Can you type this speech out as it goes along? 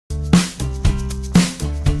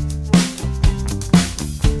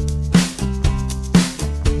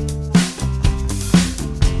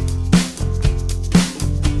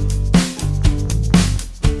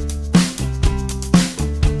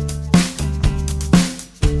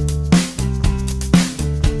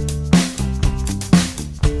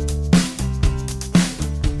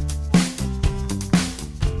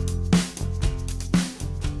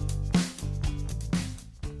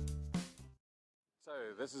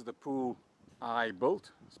is the pool I built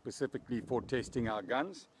specifically for testing our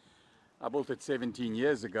guns. I built it 17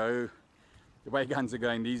 years ago. The way guns are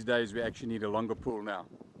going these days, we actually need a longer pool now.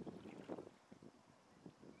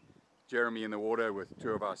 Jeremy in the water with two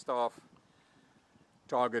of our staff.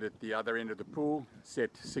 Target at the other end of the pool, set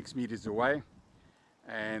 6 meters away.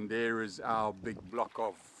 And there is our big block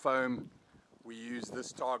of foam. We use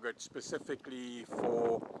this target specifically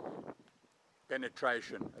for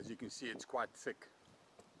penetration. As you can see, it's quite thick.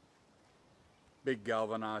 Big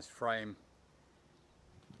galvanized frame,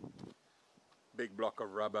 big block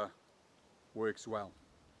of rubber, works well.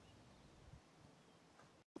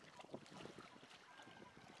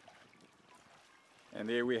 And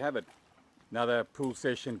there we have it. Another pool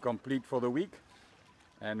session complete for the week,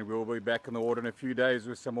 and we'll be back in the water in a few days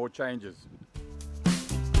with some more changes.